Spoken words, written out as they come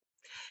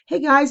Hey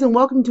guys, and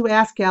welcome to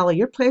Ask Allie,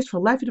 your place for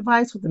life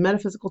advice with a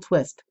metaphysical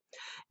twist.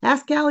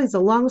 Ask Allie is the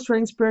longest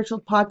running spiritual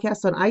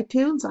podcast on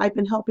iTunes. I've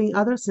been helping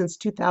others since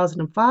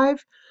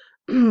 2005.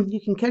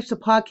 You can catch the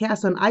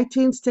podcast on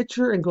iTunes,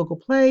 Stitcher, and Google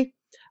Play,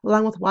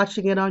 along with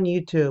watching it on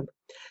YouTube.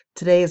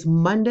 Today is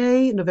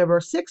Monday, November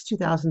 6,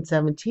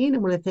 2017. I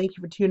want to thank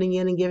you for tuning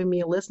in and giving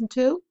me a listen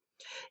to.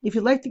 If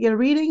you'd like to get a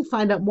reading,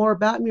 find out more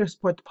about me, or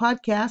support the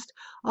podcast,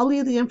 I'll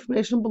leave the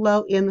information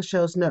below in the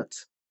show's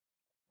notes.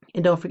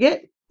 And don't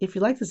forget, if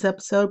you like this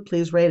episode,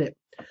 please rate it.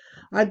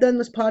 I've done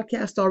this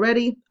podcast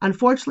already.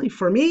 Unfortunately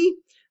for me,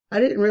 I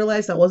didn't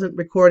realize I wasn't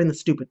recording the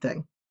stupid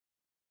thing.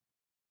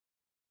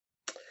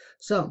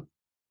 So,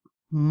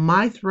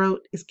 my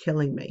throat is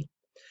killing me.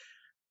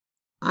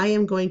 I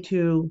am going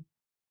to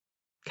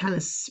kind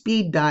of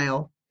speed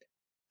dial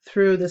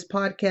through this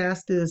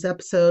podcast, through this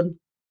episode.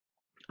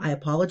 I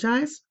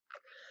apologize.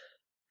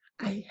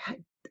 I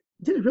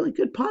did a really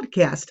good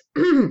podcast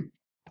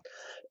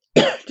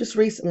just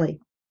recently.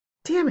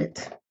 Damn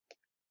it.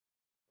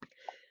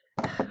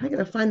 I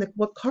gotta find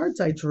what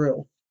cards I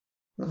drew.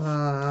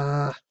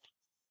 Oh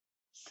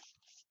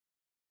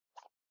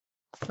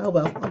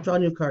well, I'll draw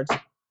new cards.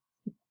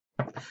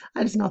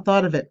 I just now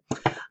thought of it.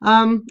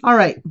 All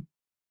right.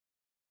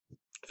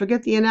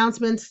 Forget the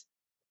announcements.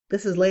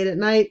 This is late at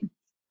night.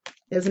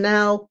 It is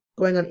now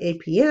going on 8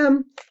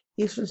 p.m.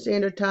 Eastern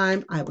Standard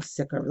Time. I was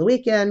sick over the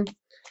weekend.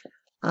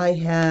 I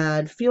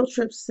had field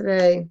trips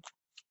today,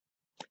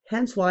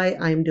 hence why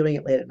I'm doing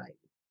it late at night.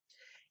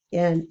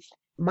 And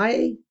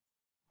my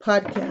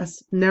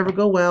podcasts never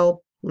go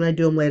well when I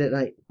do them late at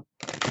night.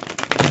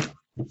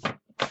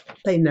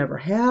 They never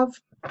have.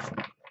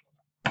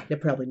 They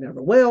probably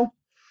never will.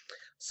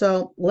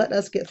 So let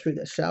us get through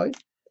this, shall we?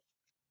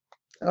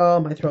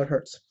 Oh, my throat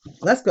hurts.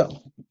 Let's go.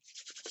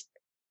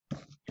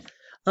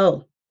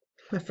 Oh,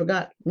 I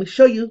forgot. Let me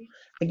show you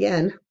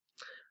again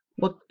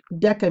what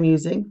deck I'm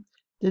using.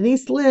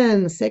 Denise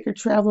Linn, Sacred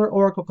Traveler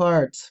Oracle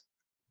cards.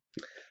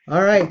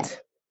 All right.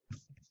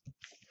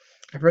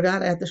 I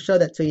forgot I have to show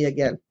that to you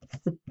again.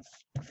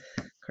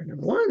 Card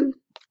number one.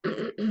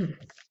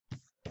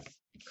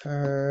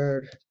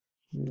 Card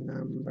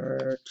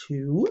number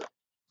two.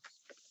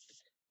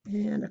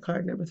 And a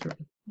card number three.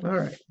 All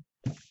right.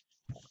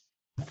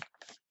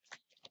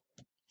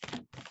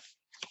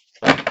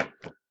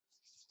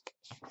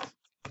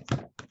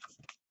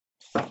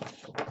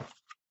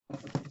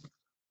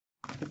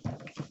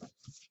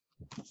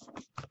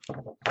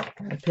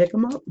 Gotta pick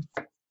them up.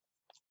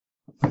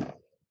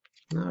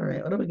 All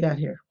right, what do we got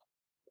here?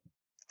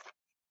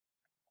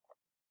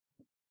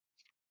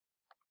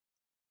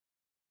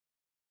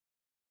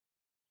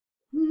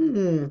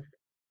 Now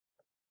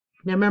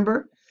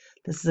remember,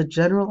 this is a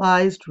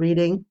generalized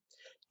reading.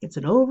 It's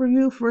an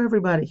overview for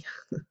everybody.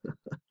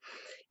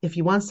 If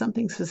you want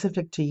something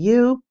specific to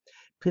you,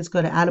 please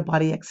go to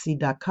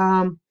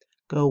outofbodyxc.com,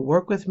 go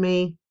work with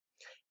me,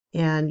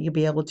 and you'll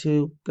be able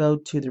to go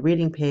to the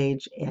reading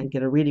page and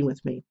get a reading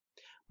with me.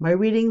 My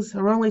readings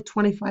are only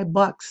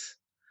 $25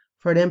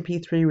 for an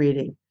MP3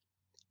 reading.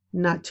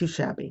 Not too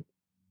shabby.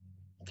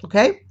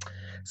 Okay?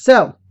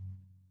 So,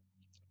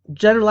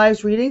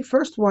 generalized reading.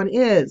 First one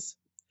is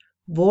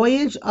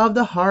Voyage of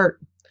the Heart.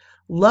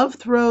 Love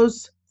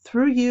throws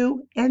through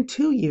you and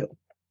to you.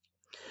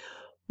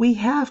 We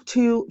have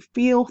to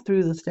feel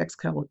through this next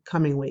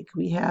coming week.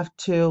 We have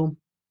to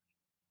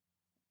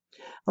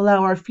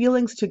allow our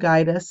feelings to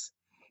guide us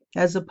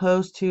as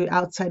opposed to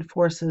outside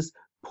forces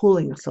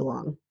pulling us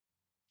along.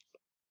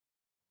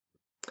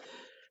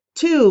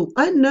 2,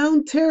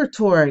 unknown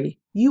territory.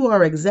 You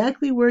are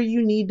exactly where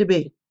you need to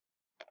be.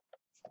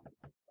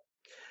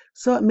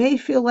 So it may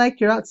feel like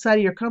you're outside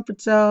of your comfort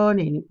zone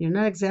and you're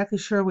not exactly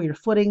sure where your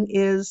footing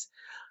is,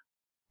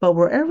 but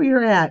wherever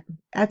you're at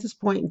this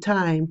point in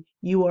time,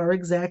 you are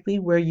exactly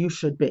where you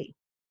should be.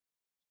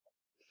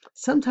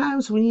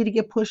 Sometimes we need to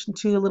get pushed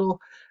into a little,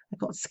 I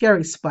call it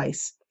scary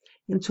spice,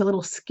 into a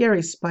little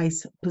scary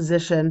spice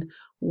position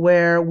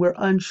where we're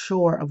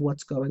unsure of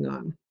what's going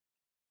on.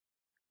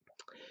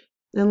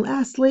 And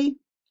lastly,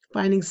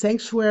 finding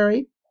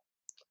sanctuary,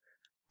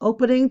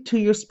 opening to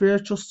your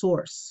spiritual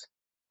source.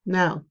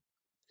 Now,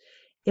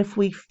 if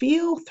we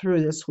feel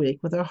through this week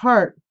with our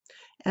heart,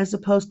 as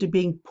opposed to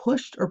being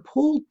pushed or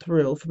pulled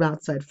through from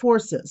outside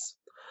forces,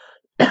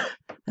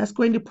 that's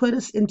going to put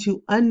us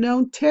into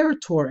unknown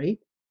territory,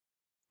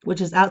 which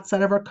is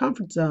outside of our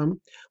comfort zone,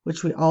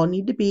 which we all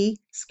need to be,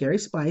 scary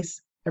spice,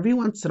 every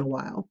once in a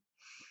while.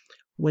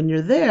 When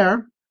you're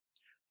there,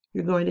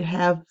 you're going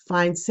to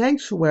find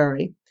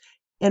sanctuary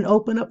and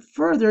open up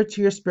further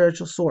to your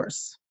spiritual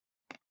source.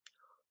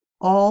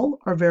 All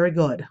are very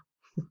good.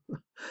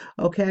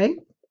 Okay?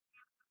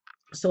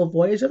 So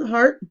Voyage of the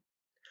Heart,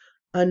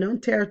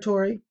 unknown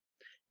territory,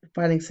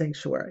 finding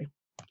sanctuary.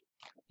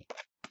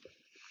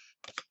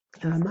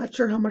 And I'm not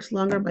sure how much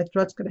longer my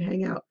throat's going to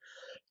hang out.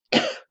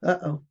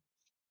 Uh-oh.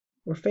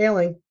 We're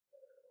failing.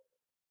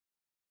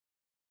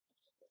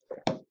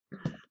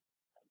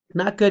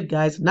 Not good,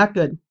 guys. Not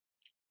good.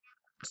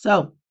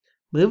 So,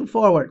 moving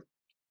forward.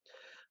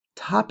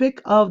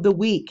 Topic of the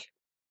week.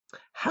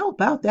 How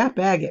about that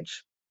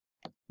baggage?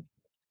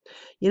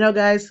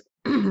 Guys,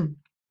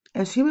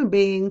 as human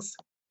beings,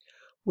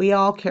 we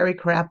all carry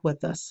crap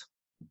with us.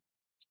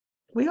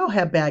 We all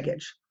have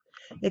baggage.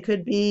 It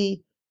could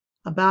be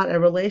about a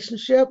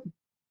relationship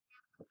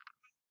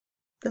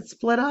that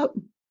split up.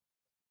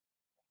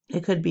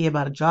 It could be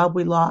about a job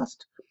we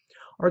lost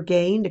or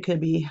gained. It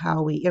could be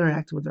how we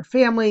interacted with our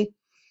family.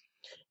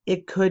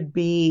 It could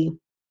be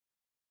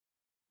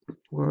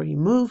where we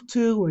moved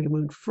to, where we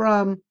moved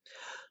from.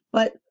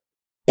 But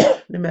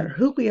no matter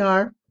who we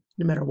are,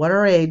 no matter what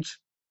our age,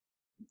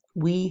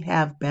 we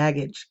have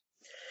baggage.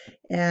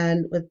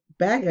 And with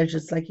baggage,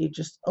 it's like you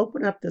just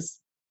open up this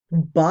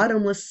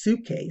bottomless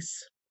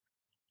suitcase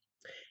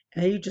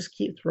and you just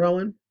keep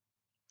throwing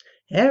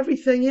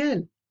everything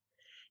in.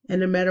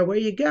 And no matter where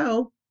you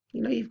go,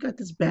 you've got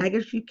this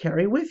baggage you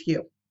carry with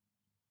you.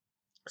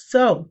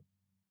 So,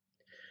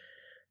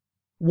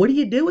 what do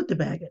you do with the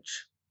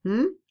baggage?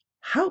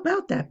 How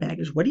about that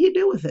baggage? What do you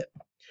do with it?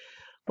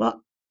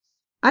 Well,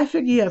 I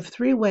figure you have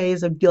 3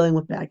 ways of dealing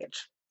with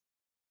baggage.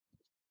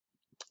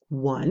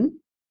 1,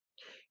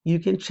 you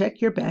can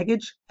check your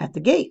baggage at the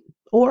gate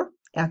or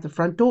at the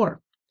front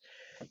door.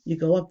 You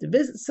go up to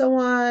visit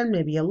someone,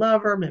 maybe a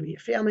lover, maybe a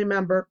family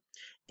member,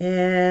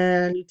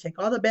 and you take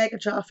all the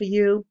baggage off of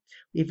you,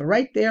 leave it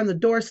right there on the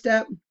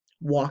doorstep,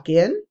 walk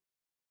in,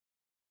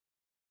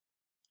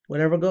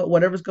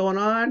 whatever's going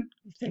on,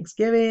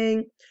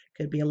 Thanksgiving,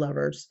 could be a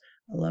lover's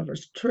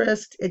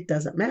tryst, it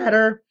doesn't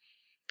matter.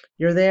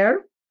 You're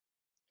there.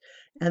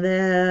 And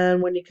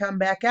then when you come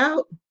back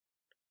out,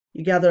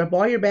 you gather up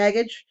all your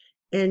baggage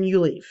and you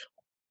leave.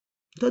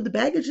 So the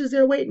baggage is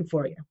there waiting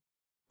for you,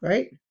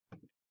 right?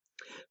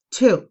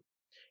 2,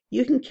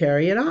 you can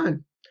carry it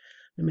on.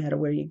 No matter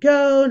where you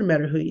go, no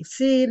matter who you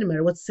see, no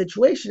matter what the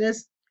situation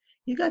is,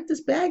 you got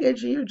this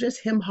baggage and you're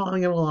just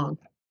him-hawing it along.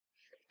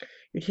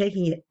 You're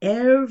taking it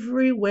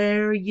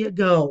everywhere you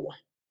go.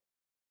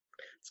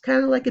 It's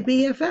kind of like a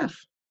BFF.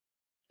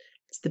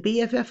 It's the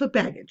BFF of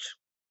baggage.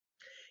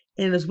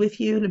 And it's with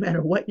you no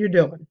matter what you're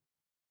doing.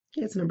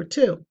 Okay, that's number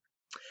 2.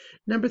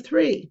 Number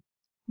 3,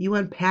 you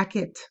unpack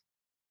it.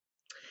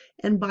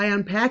 And by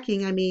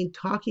unpacking, I mean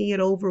talking it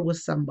over with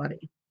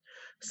somebody's,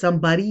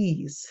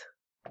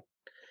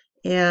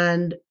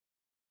 and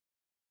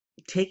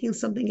taking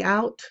something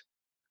out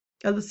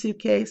of the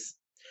suitcase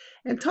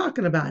and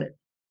talking about it.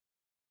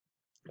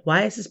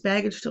 Why is this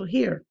baggage still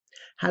here?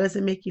 How does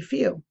it make you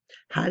feel?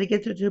 How did you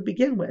get there to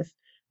begin with?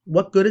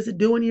 What good is it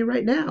doing you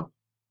right now?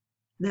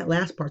 And that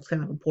last part's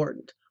kind of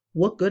important.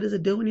 What good is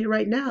it doing you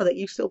right now that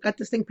you still got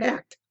this thing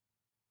packed?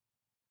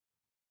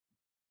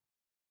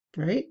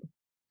 Right?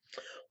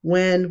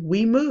 When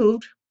we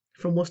moved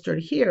from Worcester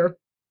to here,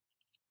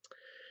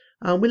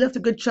 we left a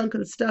good chunk of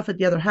the stuff at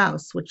the other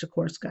house, which of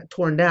course got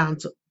torn down,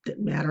 so it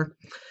didn't matter.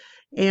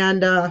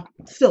 And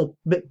still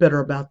a bit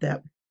bitter about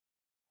that.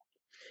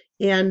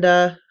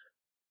 And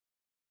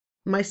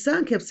my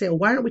son kept saying,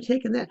 why aren't we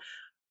taking that?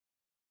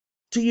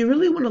 Do you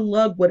really want to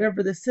lug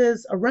whatever this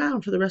is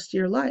around for the rest of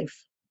your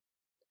life?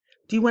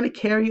 Do you want to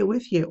carry it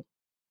with you?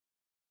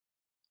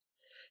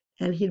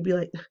 And he'd be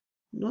like,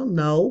 well,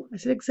 no. I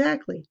said,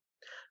 exactly.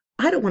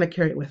 I don't want to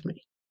carry it with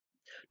me.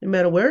 No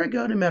matter where I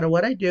go, no matter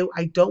what I do,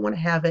 I don't want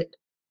to have it,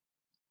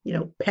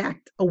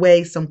 packed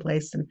away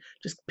someplace and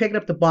just picking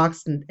up the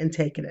box and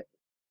taking it.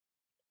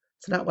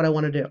 It's not what I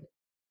want to do.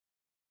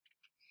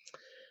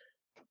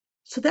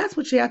 So that's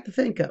what you have to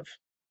think of.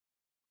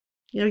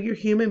 You're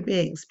human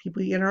beings.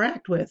 People you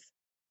interact with,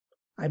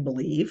 I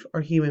believe,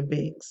 are human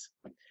beings.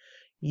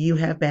 You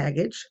have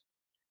baggage.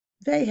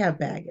 They have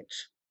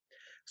baggage.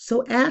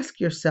 So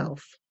ask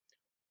yourself,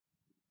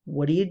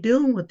 what are you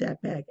doing with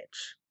that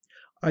baggage?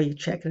 Are you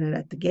checking it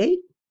at the gate?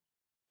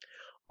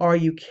 Are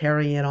you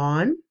carrying it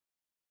on?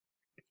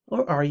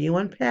 Or are you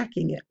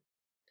unpacking it?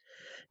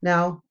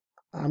 Now,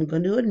 I'm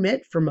going to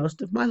admit for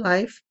most of my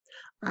life,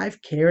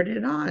 I've carried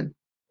it on.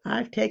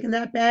 I've taken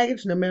that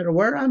baggage no matter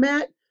where I'm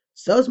at,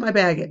 so's my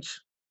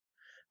baggage.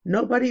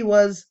 Nobody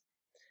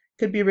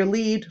could be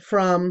relieved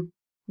from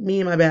me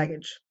and my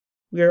baggage.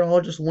 We are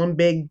all just one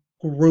big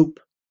group.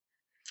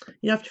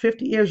 After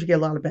 50 years, you get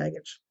a lot of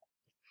baggage.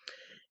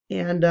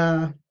 And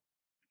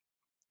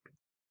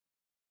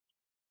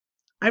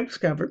I've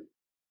discovered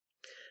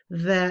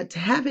that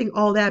having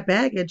all that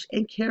baggage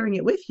and carrying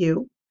it with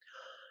you,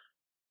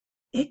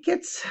 it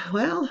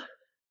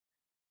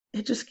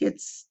just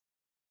gets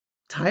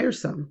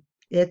tiresome.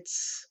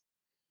 It's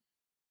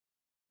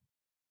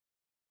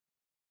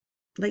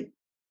like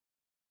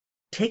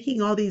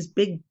taking all these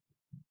big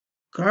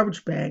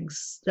grocery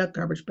bags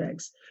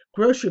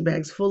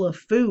full of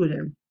food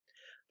and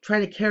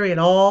trying to carry it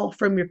all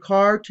from your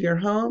car to your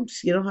home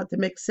so you don't have to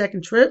make a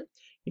second trip.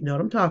 You know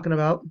what I'm talking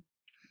about.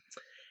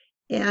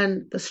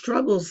 And the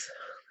struggles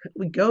that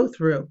we go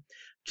through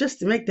just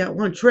to make that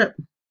one trip.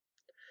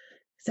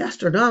 It's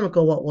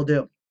astronomical what we'll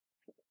do.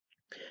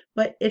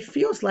 But it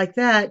feels like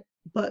that,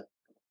 but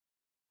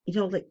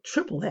like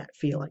triple that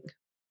feeling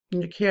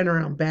when you're carrying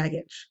around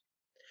baggage.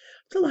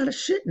 There's a lot of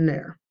shit in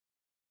there.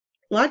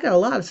 Well, I got a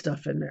lot of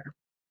stuff in there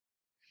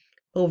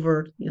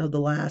over, the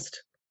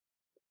last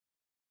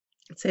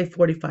let's say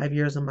 45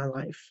 years of my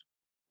life.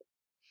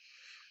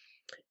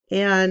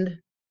 And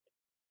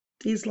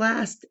these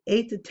last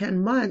 8 to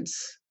 10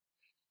 months,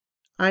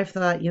 I've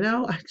thought,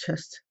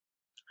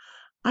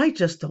 I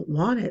just don't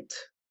want it.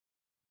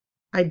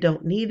 I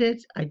don't need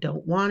it. I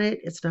don't want it.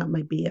 It's not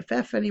my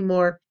BFF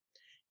anymore.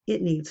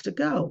 It needs to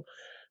go.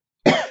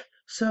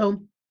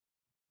 So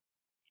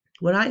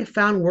what I have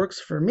found works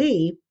for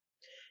me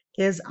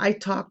is I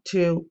talk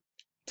to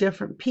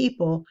different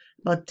people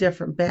about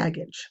different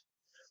baggage.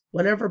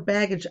 Whatever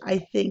baggage I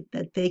think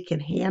that they can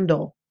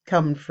handle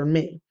coming from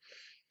me.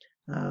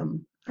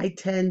 I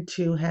tend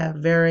to have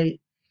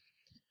very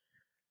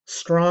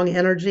strong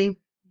energy.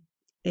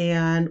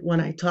 And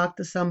when I talk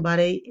to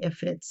somebody,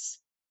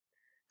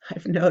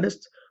 I've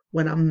noticed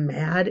when I'm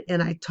mad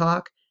and I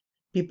talk,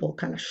 people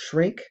kind of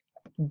shrink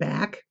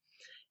back.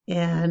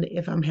 And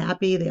if I'm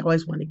happy, they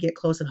always want to get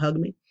close and hug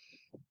me.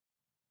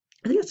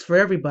 I think it's for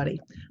everybody.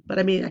 But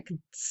I mean, I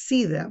can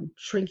see them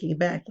shrinking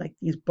back like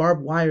these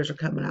barbed wires are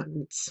coming out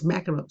and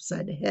smacking them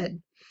upside the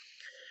head.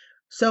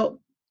 So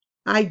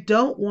I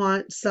don't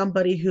want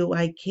somebody who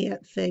I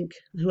don't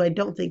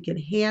think can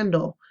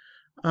handle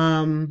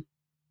um,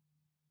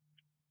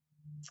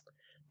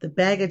 the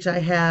baggage I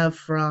have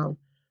from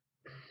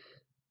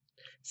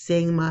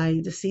seeing my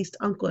deceased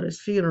uncle at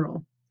his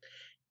funeral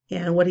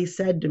and what he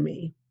said to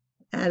me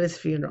at his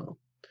funeral,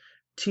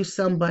 to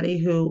somebody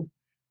who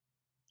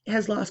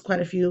has lost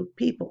quite a few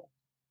people.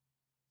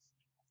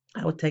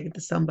 I would take it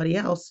to somebody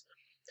else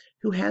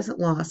who hasn't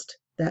lost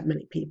that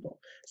many people.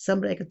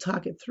 Somebody I could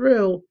talk it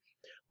through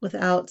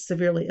without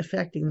severely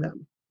affecting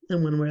them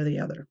in one way or the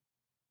other.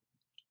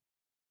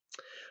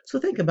 So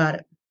think about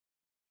it.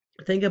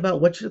 Think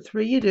about which of the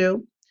three you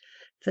do.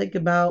 Think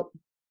about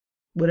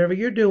whatever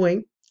you're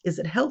doing. Is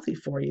it healthy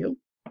for you?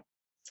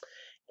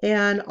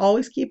 And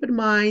always keep in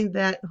mind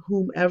that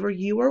whomever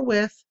you are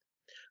with,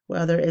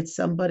 whether it's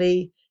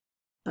somebody,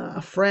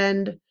 a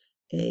friend,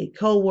 a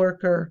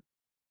coworker,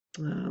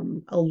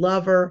 a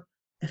lover,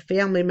 a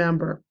family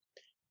member,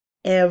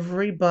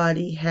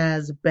 everybody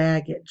has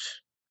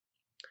baggage.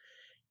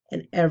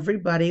 And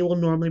everybody will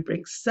normally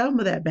bring some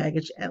of that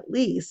baggage, at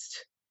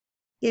least,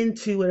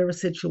 into whatever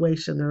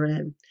situation they're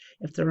in.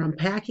 If they're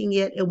unpacking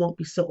it, it won't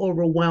be so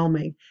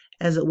overwhelming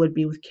as it would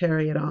be with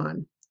carrying it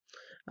on.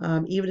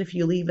 Even if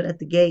you leave it at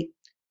the gate,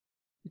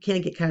 you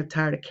can't get kind of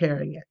tired of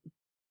carrying it.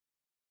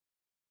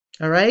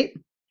 All right?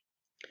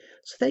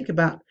 So think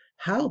about,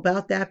 how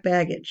about that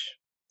baggage?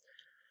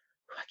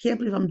 I can't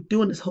believe I'm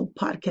doing this whole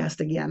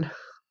podcast again.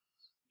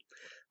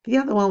 The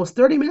other one was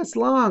 30 minutes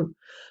long,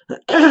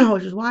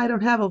 which is why I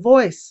don't have a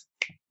voice.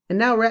 And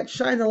now we're at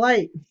Shine the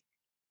Light.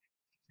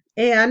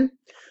 And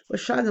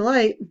with Shine the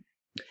Light,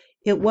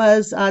 it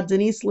was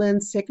Denise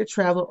Linn's Sacred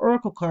Traveler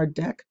Oracle card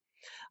deck.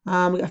 We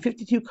got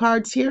 52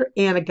 cards here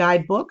and a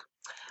guidebook.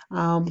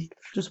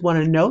 Just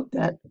want to note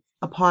that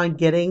upon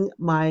getting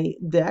my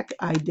deck,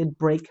 I did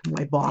break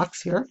my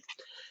box here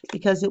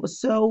because it was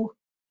so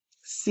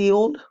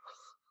sealed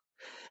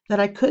that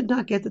I could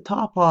not get the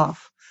top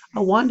off. I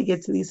wanted to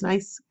get to these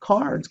nice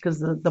cards because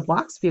the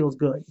box feels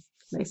good,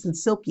 nice and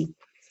silky.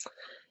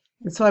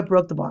 And so I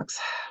broke the box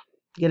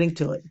getting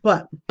to it.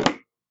 But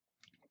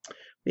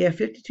we have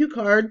 52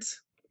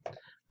 cards.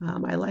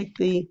 I like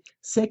the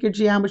sacred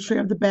geometry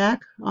of the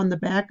back, on the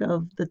back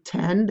of the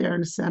 10 there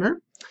in the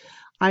center.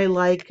 I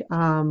like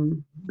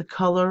the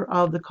color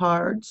of the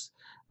cards.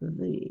 I don't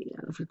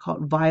know if you call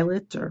it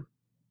violet or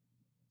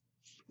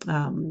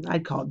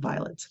I'd call it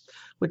violet,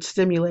 which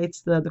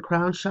stimulates the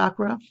crown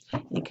chakra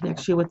and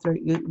connects you with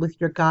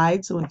your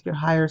guides and with your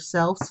higher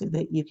self so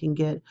that you can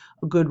get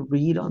a good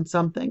read on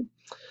something.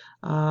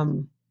 I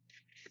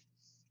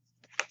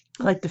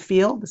like the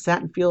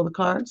satin feel of the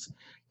cards.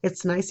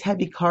 It's nice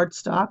heavy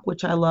cardstock,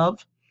 which I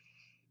love.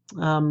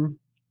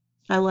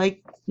 I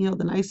like,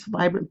 the nice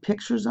vibrant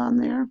pictures on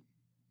there.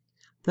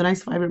 The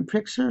nice vibrant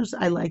pictures.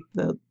 I like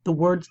the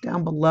words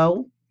down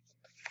below.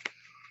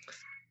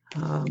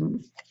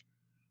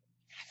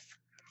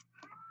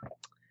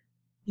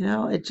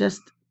 It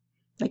just,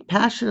 like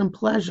passion and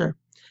pleasure.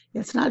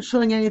 It's not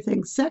showing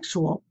anything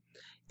sexual.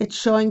 It's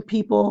showing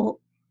people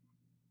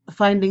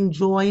finding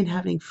joy and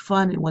having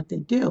fun in what they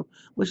do,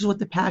 which is what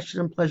the passion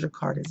and pleasure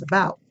card is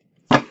about.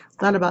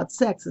 It's not about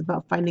sex. It's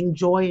about finding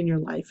joy in your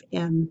life.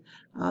 And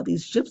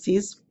these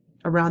gypsies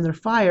around their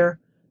fire,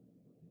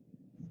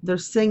 they're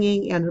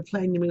singing and they're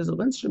playing the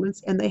musical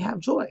instruments and they have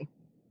joy.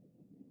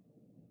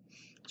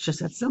 It's just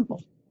that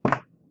simple.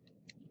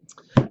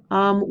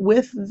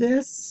 With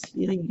this,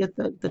 you get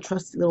the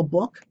trusty little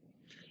book,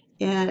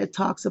 and it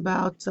talks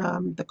about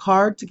the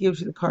cards. It gives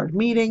you the card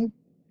meaning,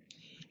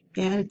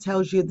 and it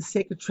tells you the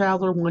Sacred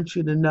Traveler wants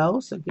you to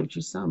know, so it gives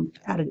you some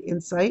added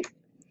insight.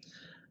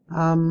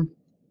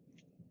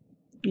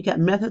 You got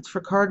methods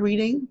for card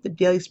reading, the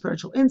daily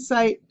spiritual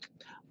insight,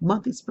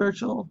 monthly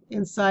spiritual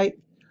insight,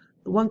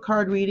 the 1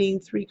 card reading,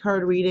 3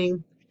 card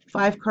reading,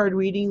 5 card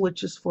reading,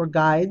 which is for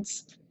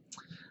guides,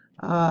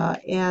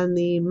 and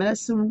the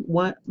medicine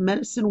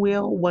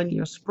wheel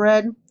 1-year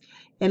spread,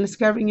 and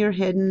discovering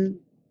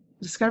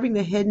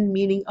the hidden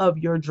meaning of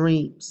your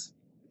dreams.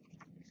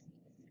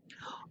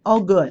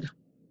 all good.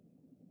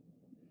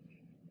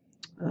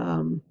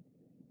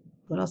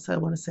 What else do I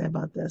want to say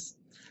about this?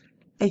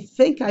 I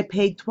think I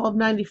paid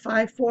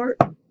 $12.95 for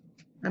it.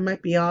 I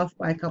might be off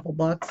by a couple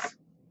bucks.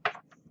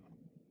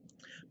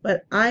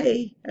 But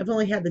I have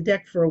only had the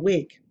deck for a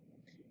week,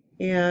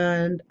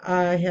 and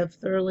I have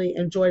thoroughly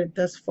enjoyed it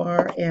thus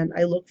far, and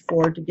I look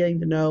forward to getting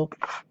to know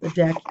the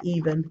deck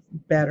even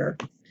better.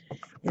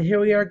 And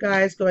here we are,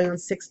 guys, going on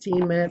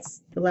 16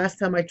 minutes. The last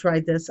time I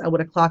tried this, I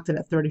would have clocked it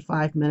at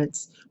 35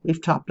 minutes.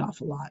 We've topped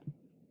off a lot,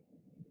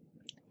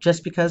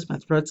 just because my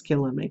throat's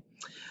killing me.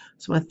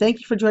 So I want to thank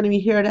you for joining me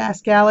here at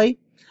Ask Allie.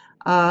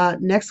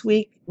 Next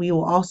week, we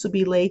will also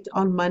be late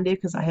on Monday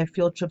because I have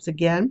field trips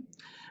again.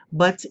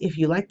 But if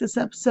you like this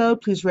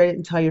episode, please rate it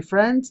and tell your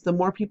friends. The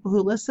more people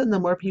who listen, the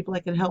more people I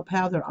can help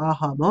have their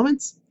aha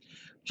moments.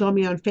 Join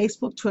me on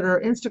Facebook, Twitter,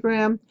 or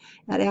Instagram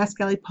at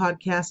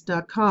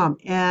AskAlliePodcast.com.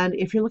 And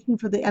if you're looking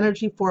for the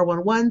Energy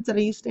 411s that I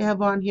used to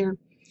have on here,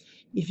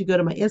 if you go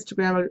to my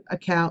Instagram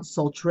account,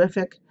 Soul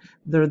Terrific,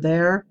 they're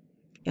there.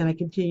 And I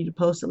continue to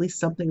post at least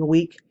something a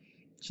week.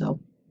 So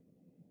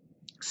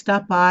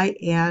stop by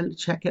and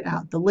check it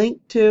out. The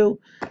link to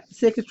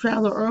Sacred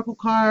Traveler Oracle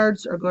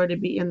cards are going to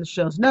be in the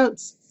show's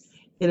notes.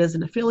 It is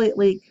an affiliate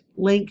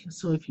link,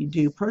 so if you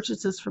do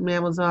purchases from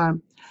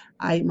Amazon,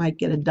 I might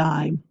get a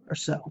dime or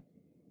so.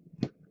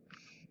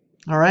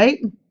 All right?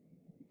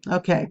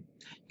 Okay.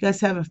 You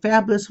guys have a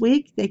fabulous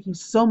week. Thank you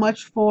so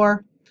much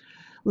for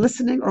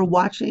listening or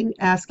watching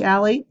Ask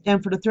Allie.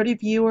 And for the 30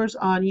 viewers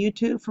on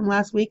YouTube from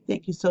last week,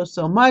 thank you so,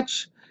 so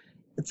much.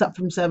 It's up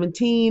from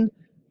 17.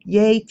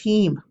 Yay,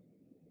 team.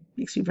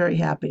 Makes me very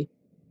happy.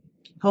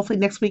 Hopefully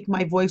next week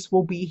my voice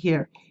will be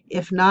here.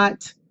 If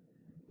not,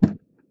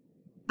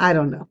 I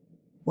don't know.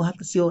 We'll have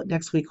to see what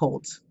next week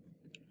holds.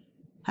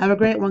 Have a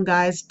great one,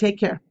 guys. Take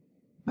care.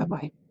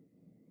 Bye-bye.